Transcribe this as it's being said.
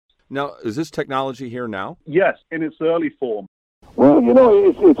Now, is this technology here now? Yes, in its early form. Well,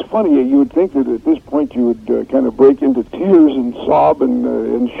 it's funny. You would think that at this point you would kind of break into tears and sob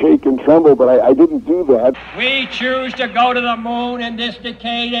and shake and tremble, but I didn't do that. We choose to go to the moon in this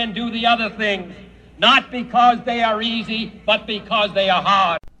decade and do the other things, not because they are easy, but because they are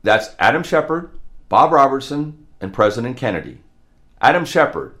hard. That's Adam Sheppard, Bob Robertson, and President Kennedy. Adam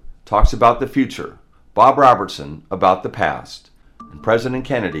Sheppard talks about the future, Bob Robertson about the past, and President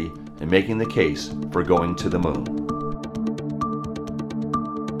Kennedy in making the case for going to the moon.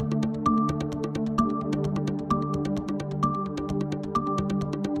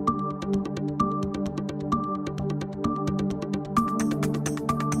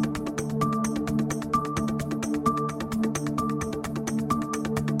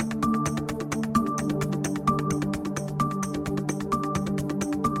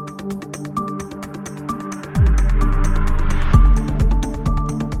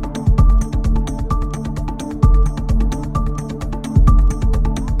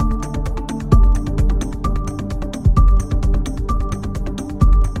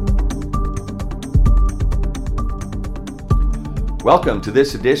 Welcome to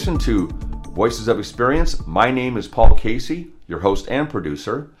this edition to Voices of Experience. My name is Paul Casey, your host and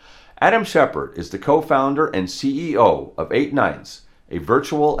producer. Adam Sheppard is the co-founder and CEO of 8/9, a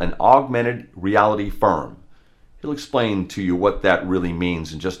virtual and augmented reality firm. He'll explain to you what that really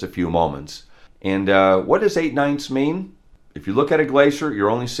means in just a few moments. And what does 8/9 mean? If you look at a glacier, you're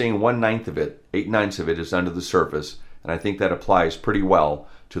only seeing 1/9 of it. 8/9 of it is under the surface, and I think that applies pretty well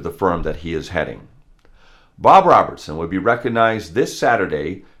to the firm that he is heading. Bob Robertson will be recognized this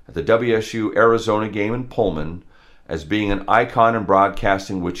Saturday at the WSU Arizona game in Pullman as being an icon in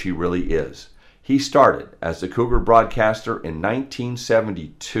broadcasting, which he really is. He started as the Cougar broadcaster in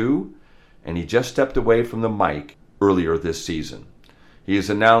 1972, and he just stepped away from the mic earlier this season. He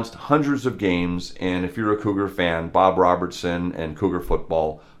has announced hundreds of games, and if you're a Cougar fan, Bob Robertson and Cougar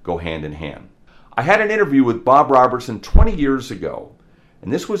football go hand in hand. I had an interview with Bob Robertson 20 years ago,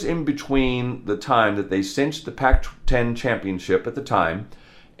 and this was in between the time that they cinched the Pac-10 championship at the time,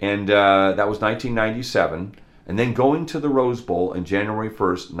 and that was 1997, and then going to the Rose Bowl on January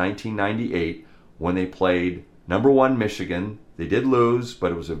 1st, 1998, when they played number 1 Michigan. They did lose,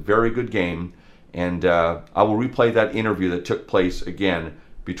 but it was a very good game, and I will replay that interview that took place again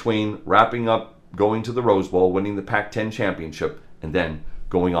between wrapping up going to the Rose Bowl, winning the Pac-10 championship, and then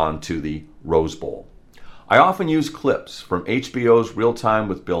going on to the Rose Bowl. I often use clips from HBO's Real Time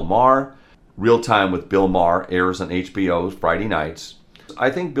with Bill Maher. Real Time with Bill Maher airs on HBO Friday nights. I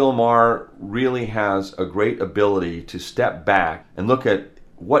think Bill Maher really has a great ability to step back and look at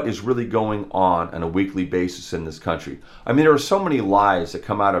what is really going on a weekly basis in this country. I mean, there are so many lies that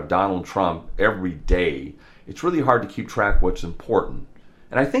come out of Donald Trump every day. It's really hard to keep track of what's important.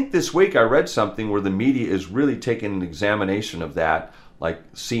 And I think this week I read something where the media is really taking an examination of that, like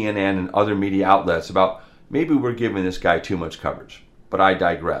CNN and other media outlets, about maybe we're giving this guy too much coverage, but I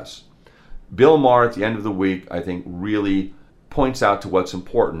digress. Bill Maher at the end of the week, I think, really points out to what's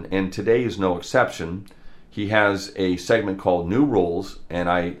important, and today is no exception. He has a segment called New Rules, and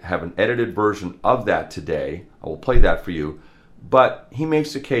I have an edited version of that today. I will play that for you, but he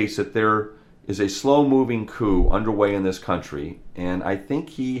makes the case that there is a slow-moving coup underway in this country, and I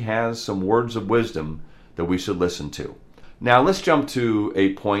think he has some words of wisdom that we should listen to. Now let's jump to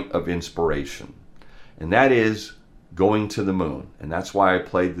a point of inspiration, and that is going to the moon. And that's why I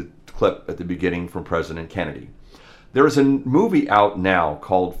played the clip at the beginning from President Kennedy. There is a movie out now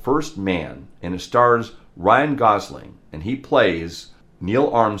called First Man, and it stars Ryan Gosling, and he plays Neil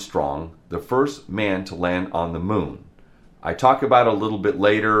Armstrong, the first man to land on the moon. I talk about a little bit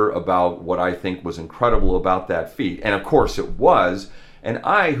later about what I think was incredible about that feat, and of course it was, and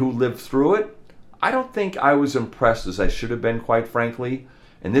I, who lived through it, I don't think I was impressed as I should have been, quite frankly,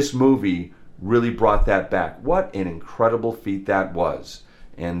 and this movie really brought that back. What an incredible feat that was.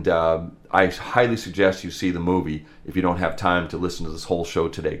 And I highly suggest you see the movie if you don't have time to listen to this whole show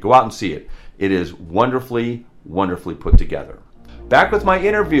today. Go out and see it. It is wonderfully, wonderfully put together. Back with my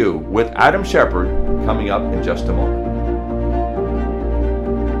interview with Adam Sheppard coming up in just a moment.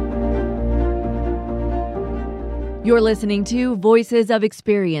 You're listening to Voices of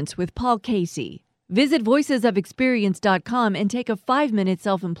Experience with Paul Casey. Visit voicesofexperience.com and take a 5-minute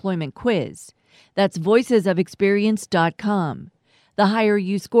self-employment quiz. That's voicesofexperience.com. The higher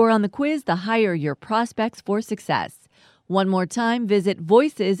you score on the quiz, the higher your prospects for success. One more time, visit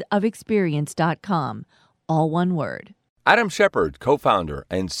voicesofexperience.com. All one word. Adam Sheppard, co-founder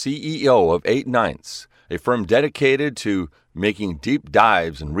and CEO of 8/9, a firm dedicated to making deep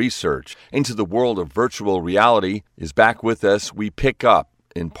dives and research into the world of virtual reality, is back with us. We pick up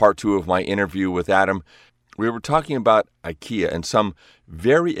in part 2 of my interview with Adam, we were talking about IKEA and some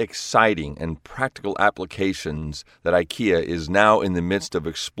very exciting and practical applications that IKEA is now in the midst of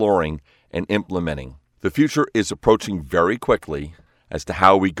exploring and implementing. The future is approaching very quickly as to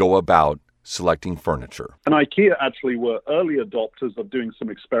how we go about selecting furniture. And IKEA actually were early adopters of doing some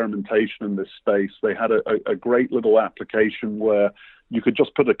experimentation in this space. They had a great little application where you could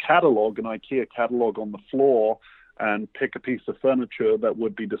just put an IKEA catalog on the floor and pick a piece of furniture that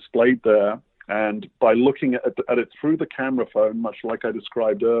would be displayed there. And by looking at it through the camera phone, much like I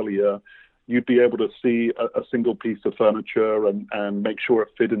described earlier, you'd be able to see a single piece of furniture and make sure it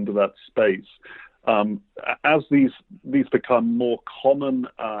fit into that space. As these become more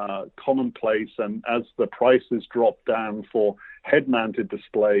commonplace, and as the prices drop down for head-mounted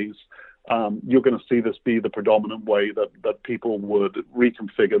displays, you're going to see this be the predominant way that people would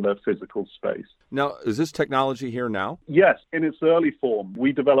reconfigure their physical space. Now, is this technology here now? Yes, in its early form.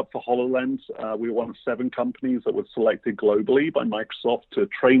 We developed for HoloLens. We were one of 7 companies that were selected globally by Microsoft to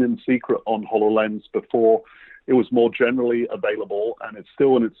train in secret on HoloLens before it was more generally available, and it's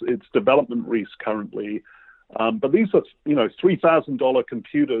still in its development race currently. But these are, $3,000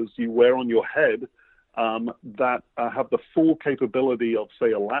 computers you wear on your head that have the full capability of,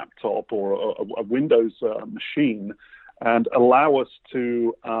 say, a laptop or a Windows machine, and allow us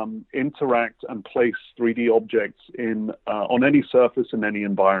to interact and place 3D objects on any surface in any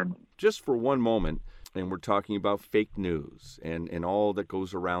environment. Just for one moment, and we're talking about fake news and all that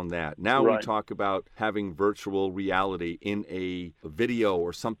goes around that. Now Right. We talk about having virtual reality in a video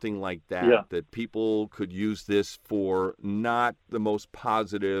or something like that, that people could use this for not the most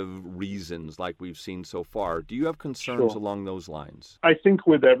positive reasons like we've seen so far. Do you have concerns along those lines? I think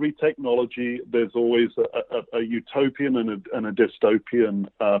with every technology, there's always a utopian and a dystopian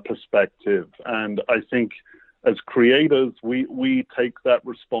perspective. And I think as creators, we take that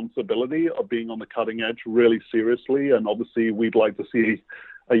responsibility of being on the cutting edge really seriously. And obviously, we'd like to see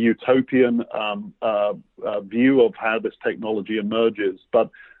a utopian view of how this technology emerges.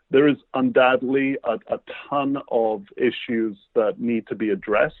 But there is undoubtedly a ton of issues that need to be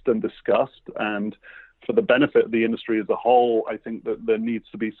addressed and discussed. And for the benefit of the industry as a whole, I think that there needs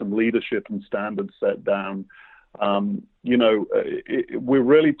to be some leadership and standards set down. We're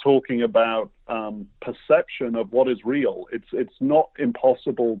really talking about perception of what is real. It's not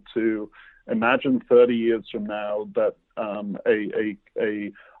impossible to imagine 30 years from now that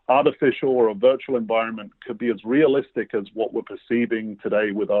a artificial or a virtual environment could be as realistic as what we're perceiving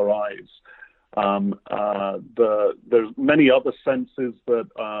today with our eyes. There's many other senses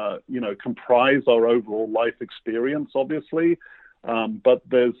that comprise our overall life experience, obviously. But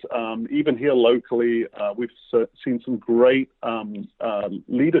there's, even here locally, we've seen some great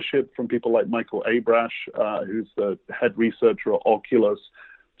leadership from people like Michael Abrash, who's the head researcher at Oculus,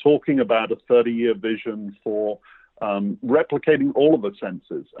 talking about a 30-year vision for replicating all of the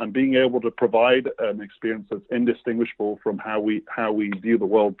senses and being able to provide an experience that's indistinguishable from how we view the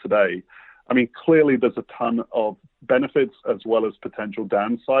world today. I mean, clearly there's a ton of benefits as well as potential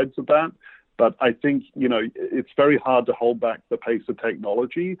downsides of that. But I think, it's very hard to hold back the pace of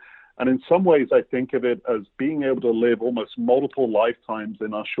technology. And in some ways, I think of it as being able to live almost multiple lifetimes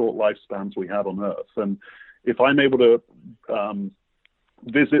in our short lifespans we have on Earth. And if I'm able to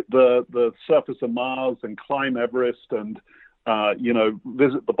visit the surface of Mars and climb Everest and,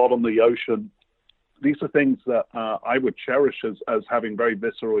 visit the bottom of the ocean, these are things that I would cherish as having very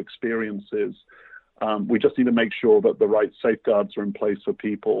visceral experiences. We just need to make sure that the right safeguards are in place for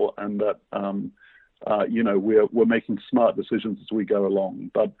people, and that we're making smart decisions as we go along.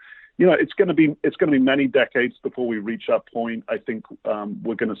 But it's going to be many decades before we reach that point. I think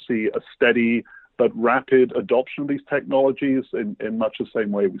we're going to see a steady but rapid adoption of these technologies in much the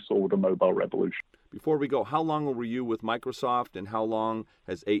same way we saw with the mobile revolution. Before we go, how long were you with Microsoft, and how long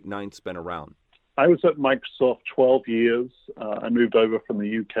has 8/9 been around? I was at Microsoft 12 years. I moved over from the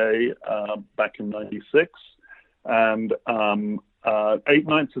UK back in 96. And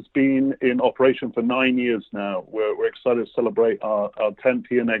 8/9 has been in operation for 9 years now. We're excited to celebrate our 10th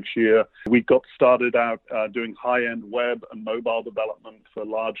year next year. We got started out doing high-end web and mobile development for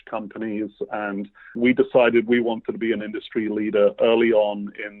large companies. And we decided we wanted to be an industry leader early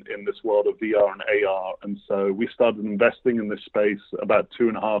on in this world of VR and AR. And so we started investing in this space about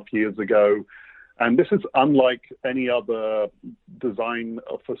 2.5 years ago. And this is unlike any other design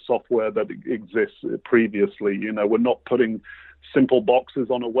for software that exists previously. We're not putting simple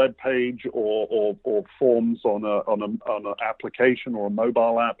boxes on a web page or forms on an application or a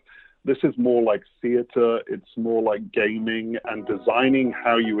mobile app. This is more like theater, it's more like gaming, and designing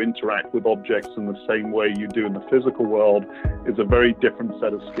how you interact with objects in the same way you do in the physical world is a very different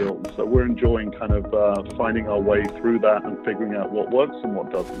set of skills. So we're enjoying kind of finding our way through that and figuring out what works and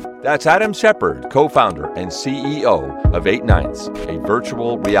what doesn't. That's Adam Sheppard, co-founder and CEO of 8 Ninths, a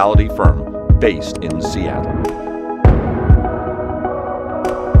virtual reality firm based in Seattle.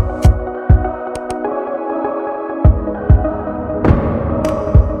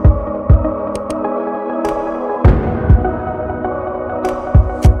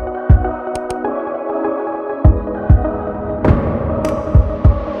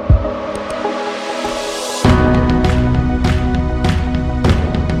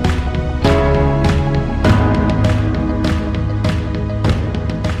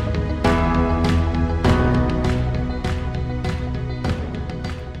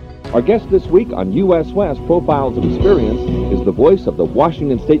 Our guest this week on U.S. West Profiles of Experience is the voice of the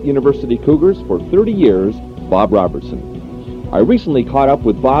Washington State University Cougars for 30 years, Bob Robertson. I recently caught up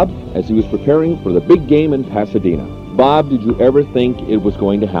with Bob as he was preparing for the big game in Pasadena. Bob, did you ever think it was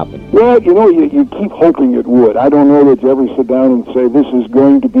going to happen? Well, you keep hoping it would. I don't know that you ever sit down and say this is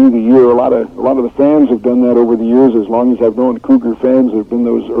going to be the year. A lot of the fans have done that over the years. As long as I've known Cougar fans, there have been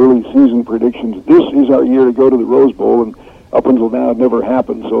those early season predictions. This is our year to go to the Rose Bowl, and up until now, it never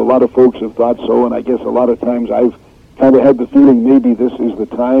happened, so a lot of folks have thought so, and I guess a lot of times I've kind of had the feeling maybe this is the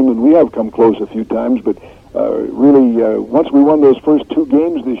time, and we have come close a few times, but really, once we won those first two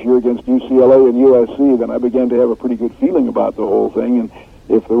games this year against UCLA and USC, then I began to have a pretty good feeling about the whole thing, and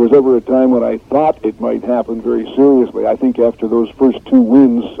if there was ever a time when I thought it might happen very seriously, I think after those first two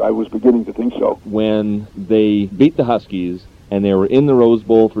wins, I was beginning to think so. When they beat the Huskies, and they were in the Rose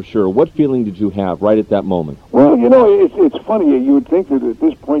Bowl for sure, what feeling did you have right at that moment? Well, it's funny. You would think that at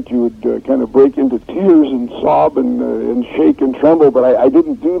this point you would kind of break into tears and sob and shake and tremble, but I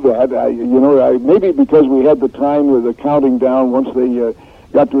didn't do that. Maybe because we had the time with the counting down. Once they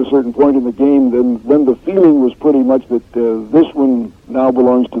got to a certain point in the game, then the feeling was pretty much that this one now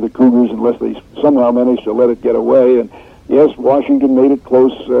belongs to the Cougars unless they somehow manage to let it get away. And yes, Washington made it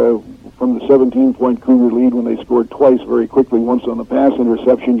close from the 17-point Cougar lead when they scored twice very quickly, once on the pass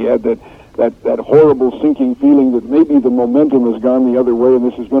interception. You had that horrible sinking feeling that maybe the momentum has gone the other way and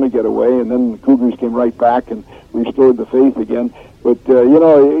this is going to get away, and then the Cougars came right back and restored the faith again. But,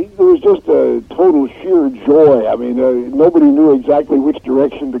 it was just a total sheer joy. I mean, nobody knew exactly which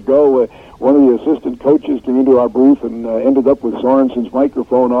direction to go. One of the assistant coaches came into our booth and ended up with Sorensen's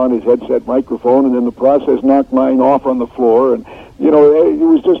microphone on, his headset microphone, and in the process knocked mine off on the floor. And, it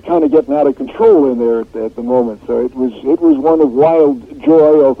was just kind of getting out of control in there at the moment. So it was one of wild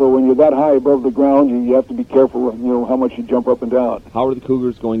joy, although when you're that high above the ground, you have to be careful, how much you jump up and down. How are the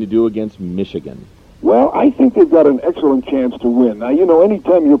Cougars going to do against Michigan? Well, I think they've got an excellent chance to win. Now,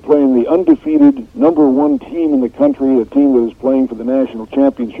 anytime you're playing the undefeated number one team in the country, a team that is playing for the national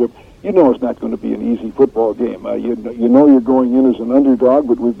championship, it's not going to be an easy football game. You're going in as an underdog,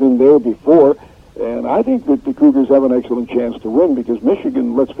 but we've been there before. And I think that the Cougars have an excellent chance to win because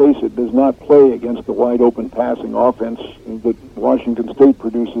Michigan, let's face it, does not play against the wide-open passing offense that Washington State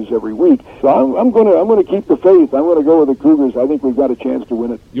produces every week. So I'm going to keep the faith. I'm going to go with the Cougars. I think we've got a chance to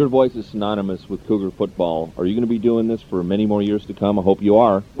win it. Your voice is synonymous with Cougar football. Are you going to be doing this for many more years to come? I hope you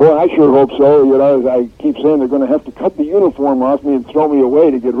are. Well, I sure hope so. I keep saying they're going to have to cut the uniform off me and throw me away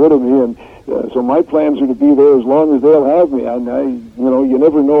to get rid of me, and so my plans are to be there as long as they'll have me. And you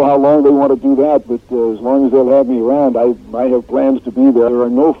never know how long they want to do that, but as long as they'll have me around, I have plans to be there. There are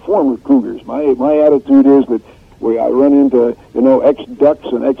no former Cougars. My attitude is that I run into ex-Ducks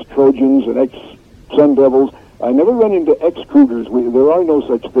and ex-Trojans and ex-Sun Devils. I never run into ex-Cougars. There are no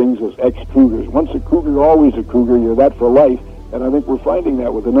such things as ex-Cougars. Once a Cougar, always a Cougar. You're that for life. And I think we're finding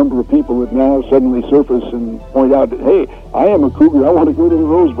that with a number of people that now suddenly surface and point out that, hey, I am a Cougar. I want to go to the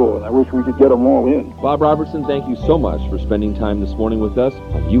Rose Bowl, and I wish we could get them all in. Bob Robertson, thank you so much for spending time this morning with us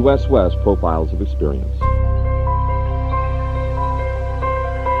on U.S. West Profiles of Experience.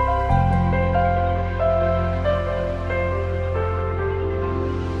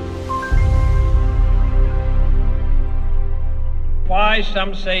 Why,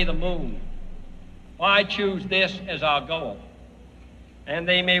 some say the moon. Why choose this as our goal? And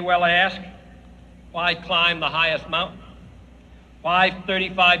they may well ask, why climb the highest mountain? Why,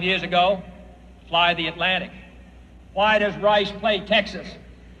 35 years ago, fly the Atlantic? Why does Rice play Texas?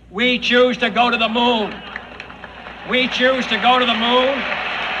 We choose to go to the moon. We choose to go to the moon.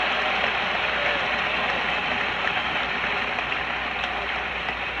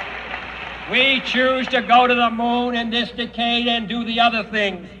 We choose to go to the moon in this decade and do the other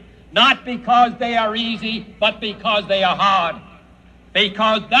things, not because they are easy, but because they are hard.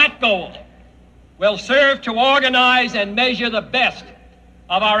 because that goal will serve to organize and measure the best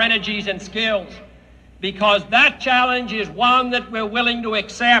of our energies and skills, because that challenge is one that we're willing to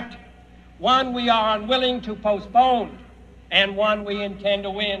accept, one we are unwilling to postpone, and one we intend to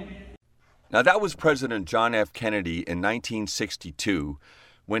win. Now, that was President John F. Kennedy in 1962,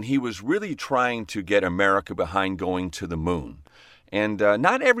 when he was really trying to get America behind going to the moon. And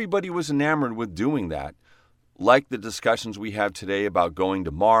not everybody was enamored with doing that. Like the discussions we have today about going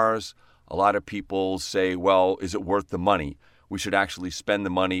to Mars, a lot of people say, well, is it worth the money? We should actually spend the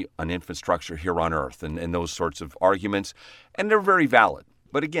money on infrastructure here on Earth, and those sorts of arguments. And they're very valid.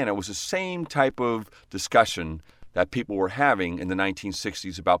 But again, it was the same type of discussion that people were having in the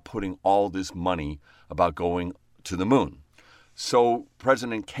 1960s about putting all this money about going to the moon. So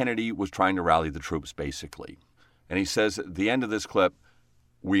President Kennedy was trying to rally the troops, basically. And he says at the end of this clip,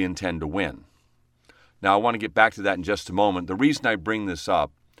 we intend to win. Now, I want to get back to that in just a moment. The reason I bring this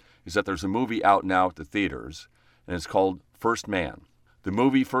up is that there's a movie out now at the theaters, and it's called First Man. The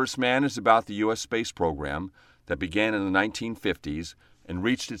movie First Man is about the U.S. space program that began in the 1950s and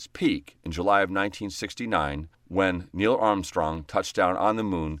reached its peak in July of 1969 when Neil Armstrong touched down on the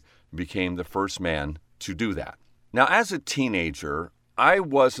moon and became the first man to do that. Now, as a teenager, I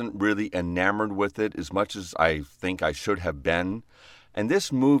wasn't really enamored with it as much as I think I should have been. And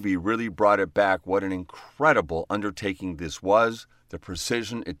this movie really brought it back what an incredible undertaking this was, the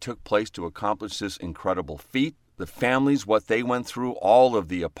precision it took place to accomplish this incredible feat, the families, what they went through, all of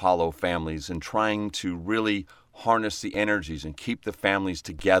the Apollo families, and trying to really harness the energies and keep the families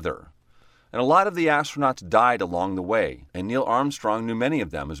together. And a lot of the astronauts died along the way, and Neil Armstrong knew many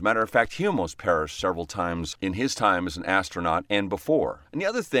of them. As a matter of fact, he almost perished several times in his time as an astronaut and before. And the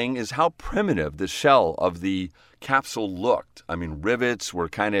other thing is how primitive the shell of the capsule looked. I mean, rivets were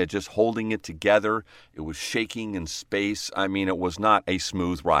kind of just holding it together. It was shaking in space. I mean, it was not a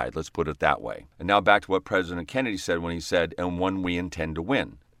smooth ride, let's put it that way. And now back to what President Kennedy said when he said, and one we intend to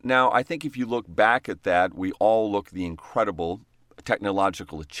win. Now, I think if you look back at that, we all look at the incredible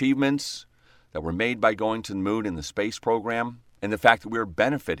technological achievements that were made by going to the moon in the space program, and the fact that we're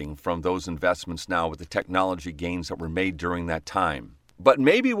benefiting from those investments now with the technology gains that were made during that time. But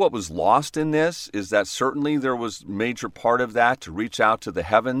maybe what was lost in this is that certainly there was a major part of that to reach out to the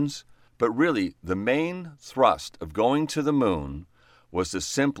heavens, but really the main thrust of going to the moon was to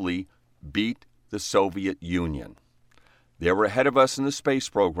simply beat the Soviet Union. They were ahead of us in the space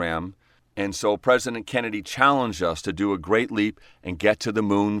program, and so President Kennedy challenged us to do a great leap and get to the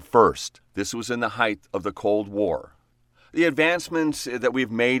moon first. This was in the height of the Cold War. The advancements that we've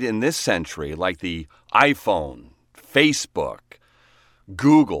made in this century, like the iPhone, Facebook,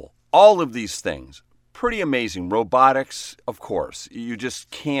 Google, all of these things, pretty amazing. Robotics, of course. You just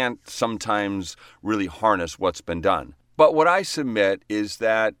can't sometimes really harness what's been done. But what I submit is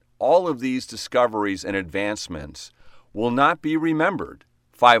that all of these discoveries and advancements will not be remembered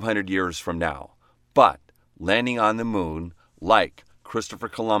 500 years from now. But landing on the moon, like Christopher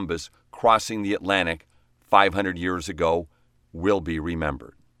Columbus crossing the Atlantic 500 years ago, will be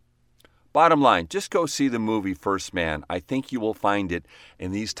remembered. Bottom line, just go see the movie First Man. I think you will find it,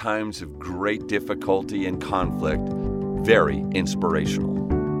 in these times of great difficulty and conflict, very inspirational.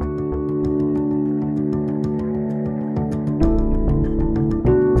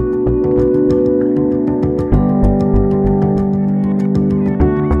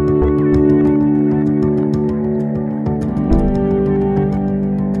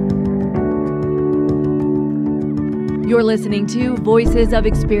 You're listening to Voices of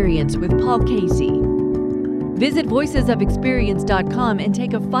Experience with Paul Casey. Visit voicesofexperience.com and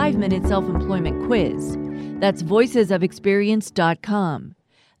take a 5-minute self-employment quiz. That's voicesofexperience.com.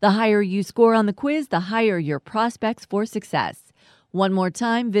 The higher you score on the quiz, the higher your prospects for success. One more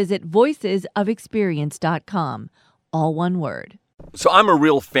time, visit voicesofexperience.com. All one word. So I'm a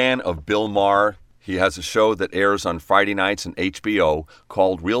real fan of Bill Maher. He has a show that airs on Friday nights on HBO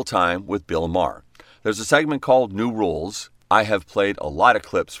called Real Time with Bill Maher. There's a segment called New Rules. I have played a lot of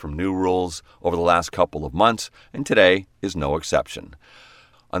clips from New Rules over the last couple of months, and today is no exception.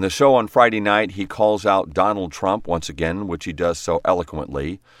 On the show on Friday night, he calls out Donald Trump once again, which he does so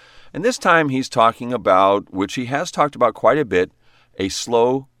eloquently. And this time he's talking about, which he has talked about quite a bit, a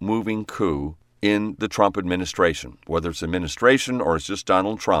slow-moving coup in the Trump administration, whether it's administration or it's just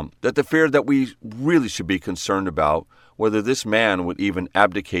Donald Trump, that the fear that we really should be concerned about, whether this man would even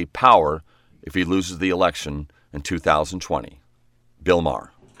abdicate power if he loses the election in 2020. Bill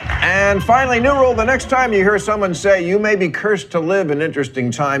Maher. And finally, new rule, the next time you hear someone say, you may be cursed to live in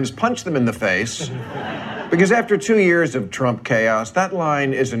interesting times, punch them in the face. Because after 2 years of Trump chaos, that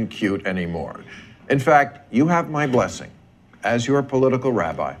line isn't cute anymore. In fact, you have my blessing. as your political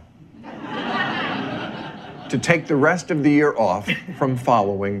rabbi, to take the rest of the year off from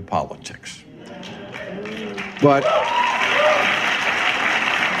following politics. But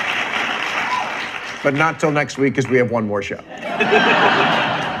not till next week, because we have one more show.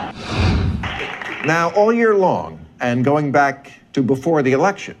 Now, all year long, and going back to before the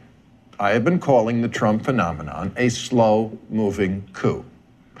election, I have been calling the Trump phenomenon a slow-moving coup.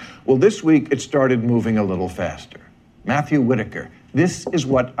 Well, this week it started moving a little faster. Matthew Whitaker, this is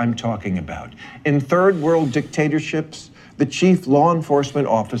what I'm talking about. In third world dictatorships, the chief law enforcement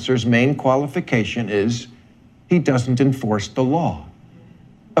officer's main qualification is he doesn't enforce the law.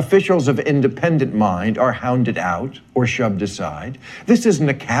 Officials of independent mind are hounded out or shoved aside. This isn't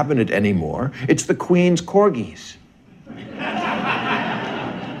a cabinet anymore. It's the Queen's corgis.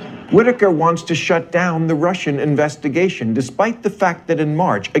 Whitaker wants to shut down the Russian investigation, despite the fact that in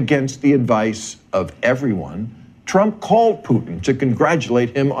March, against the advice of everyone, Trump called Putin to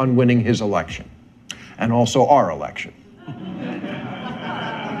congratulate him on winning his election, and also our election.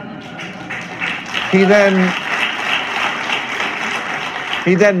 He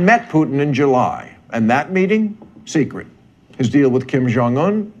then met Putin in July, and that meeting, secret. His deal with Kim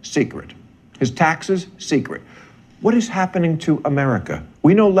Jong-un, secret. His taxes, secret. What is happening to America?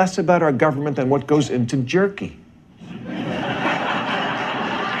 We know less about our government than what goes into jerky.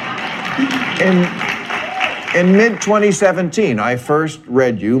 In mid-2017, I first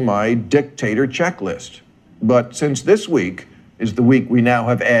read you my dictator checklist. But since this week is the week we now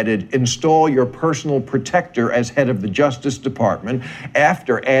have added install your personal protector as head of the Justice Department,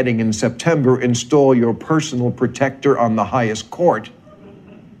 after adding in September install your personal protector on the highest court,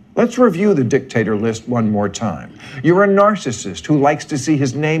 let's review the dictator list one more time. You're a narcissist who likes to see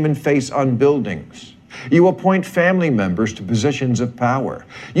his name and face on buildings. You appoint family members to positions of power.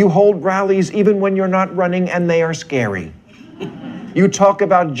 You hold rallies even when you're not running and they are scary. You talk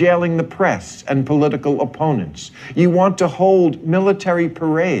about jailing the press and political opponents. You want to hold military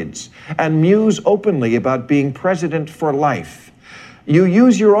parades and muse openly about being president for life. You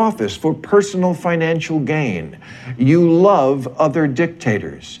use your office for personal financial gain. You love other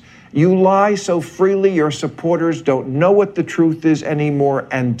dictators. You lie so freely your supporters don't know what the truth is anymore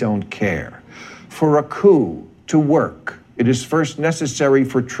and don't care. For a coup to work, it is first necessary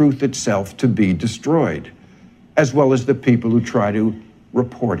for truth itself to be destroyed, as well as the people who try to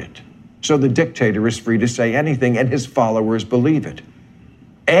report it. So the dictator is free to say anything and his followers believe it.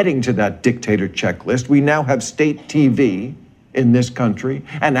 Adding to that dictator checklist, we now have state TV in this country,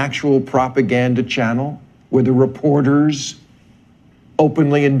 an actual propaganda channel where the reporters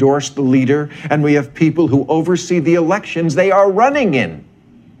openly endorse the leader, and we have people who oversee the elections they are running in.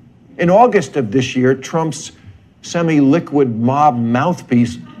 In August of this year, Trump's semi-liquid mob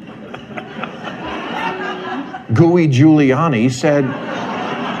mouthpiece, Gooey Giuliani, said,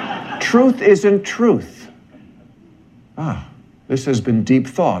 "Truth isn't truth." This has been deep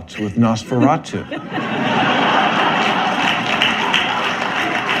thoughts with Nosferatu.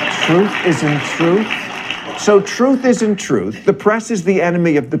 Truth isn't truth. So truth isn't truth. The press is the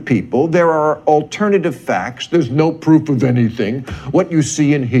enemy of the people. There are alternative facts. There's no proof of anything. What you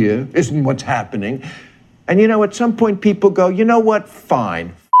see and hear isn't what's happening. And at some point people go, you know what?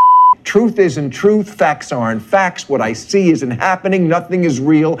 Fine. Truth isn't truth. Facts aren't facts. What I see isn't happening. Nothing is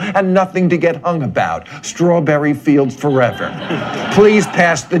real and nothing to get hung about. Strawberry fields forever. Please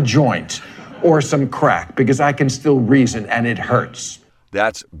pass the joint or some crack, because I can still reason and it hurts.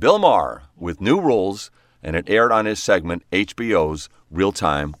 That's Bill Maher with New Rules, and it aired on his segment, HBO's Real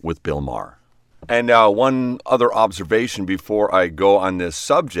Time with Bill Maher. And one other observation before I go on this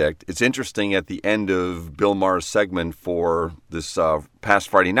subject. It's interesting, at the end of Bill Maher's segment for this past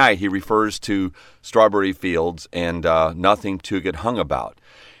Friday night, he refers to strawberry fields and nothing to get hung about.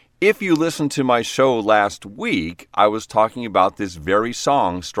 If you listened to my show last week, I was talking about this very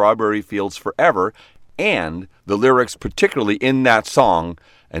song, Strawberry Fields Forever, and the lyrics particularly in that song,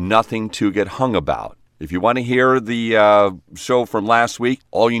 and nothing to get hung about. If you want to hear the show from last week,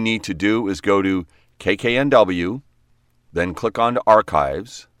 all you need to do is go to KKNW, then click on to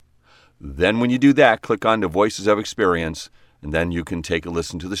Archives. Then when you do that, click on to Voices of Experience, and then you can take a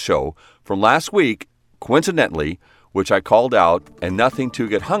listen to the show from last week, coincidentally, which I called out, and nothing to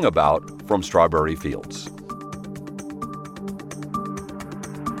get hung about from Strawberry Fields.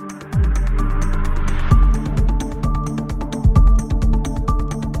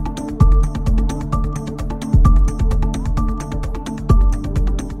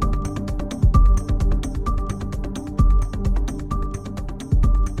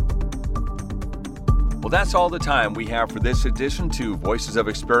 That's all the time we have for this edition to Voices of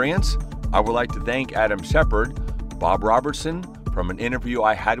Experience. I would like to thank Adam Sheppard, Bob Robertson from an interview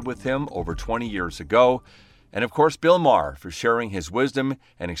I had with him over 20 years ago, and of course Bill Maher for sharing his wisdom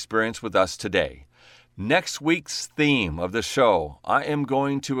and experience with us today. Next week's theme of the show, I am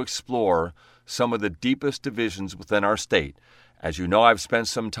going to explore some of the deepest divisions within our state. As you know, I've spent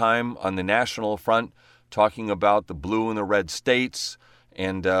some time on the national front talking about the blue and the red states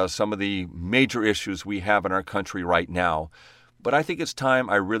and some of the major issues we have in our country right now. But I think it's time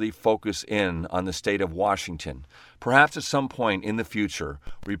I really focus in on the state of Washington. Perhaps at some point in the future,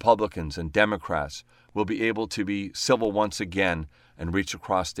 Republicans and Democrats will be able to be civil once again and reach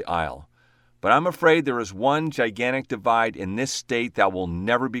across the aisle. But I'm afraid there is one gigantic divide in this state that will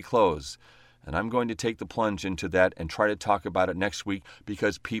never be closed. And I'm going to take the plunge into that and try to talk about it next week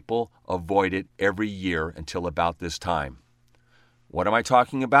because people avoid it every year until about this time. What am I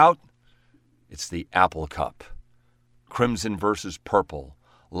talking about? It's the Apple Cup. Crimson versus purple,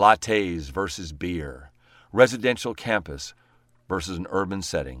 lattes versus beer, residential campus versus an urban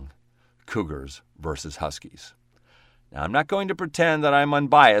setting, Cougars versus Huskies. Now, I'm not going to pretend that I'm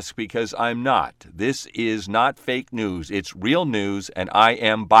unbiased because I'm not. This is not fake news. It's real news, and I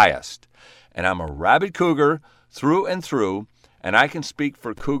am biased. And I'm a rabid Cougar through and through, and I can speak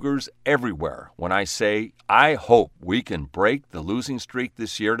for Cougars everywhere when I say I hope we can break the losing streak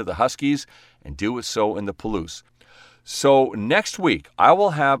this year to the Huskies and do it so in the Palouse. So next week, I will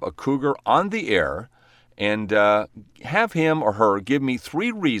have a Cougar on the air and have him or her give me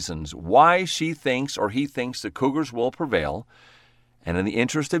 3 reasons why she thinks or he thinks the Cougars will prevail. And in the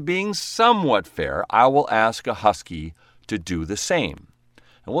interest of being somewhat fair, I will ask a Husky to do the same.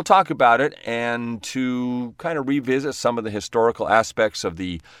 And we'll talk about it and to kind of revisit some of the historical aspects of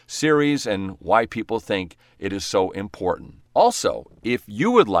the series and why people think it is so important. Also, if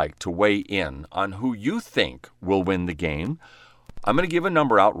you would like to weigh in on who you think will win the game, I'm going to give a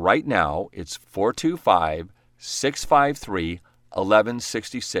number out right now. It's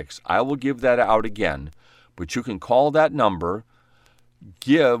 425-653-1166. I will give that out again, but you can call that number,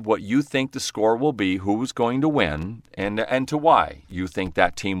 give what you think the score will be, who's going to win, and to why you think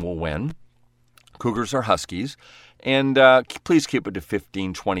that team will win, Cougars or Huskies. And please keep it to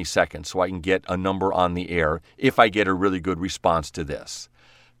 15, 20 seconds so I can get a number on the air if I get a really good response to this.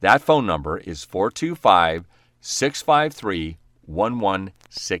 That phone number is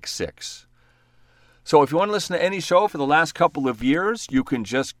 425-653-1166. So if you want to listen to any show for the last couple of years, you can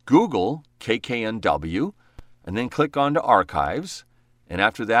just Google KKNW and then click on to Archives. And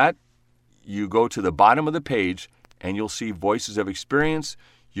after that, you go to the bottom of the page and you'll see Voices of Experience.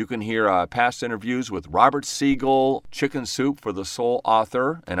 You can hear past interviews with Robert Siegel, Chicken Soup for the Soul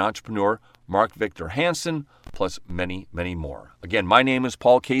author and entrepreneur Mark Victor Hansen, plus many, many more. Again, my name is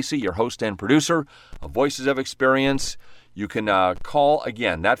Paul Casey, your host and producer of Voices of Experience. You can call,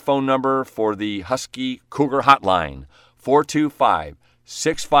 again, that phone number for the Husky Cougar Hotline,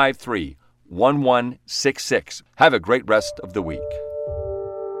 425-653-1166. Have a great rest of the week.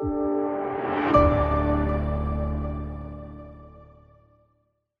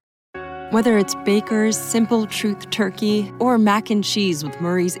 Whether it's Baker's Simple Truth Turkey or mac and cheese with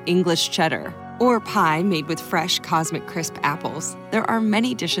Murray's English Cheddar or pie made with fresh Cosmic Crisp apples, there are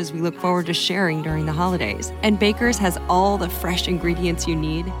many dishes we look forward to sharing during the holidays. And Baker's has all the fresh ingredients you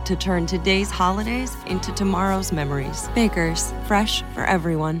need to turn today's holidays into tomorrow's memories. Baker's, fresh for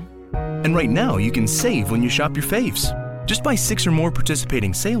everyone. And right now, you can save when you shop your faves. Just buy 6 or more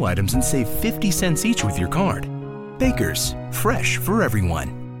participating sale items and save 50 cents each with your card. Baker's, fresh for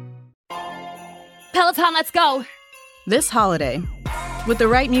everyone. Peloton, let's go! This holiday, with the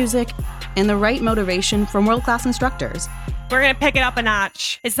right music and the right motivation from world-class instructors, we're gonna pick it up a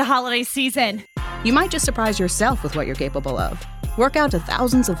notch. It's the holiday season. You might just surprise yourself with what you're capable of. Work out to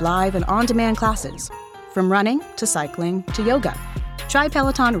thousands of live and on-demand classes, from running to cycling to yoga. Try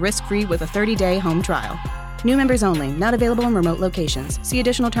Peloton risk-free with a 30-day home trial. New members only, not available in remote locations. See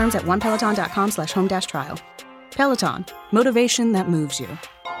additional terms at onepeloton.com/home-trial. Peloton, motivation that moves you.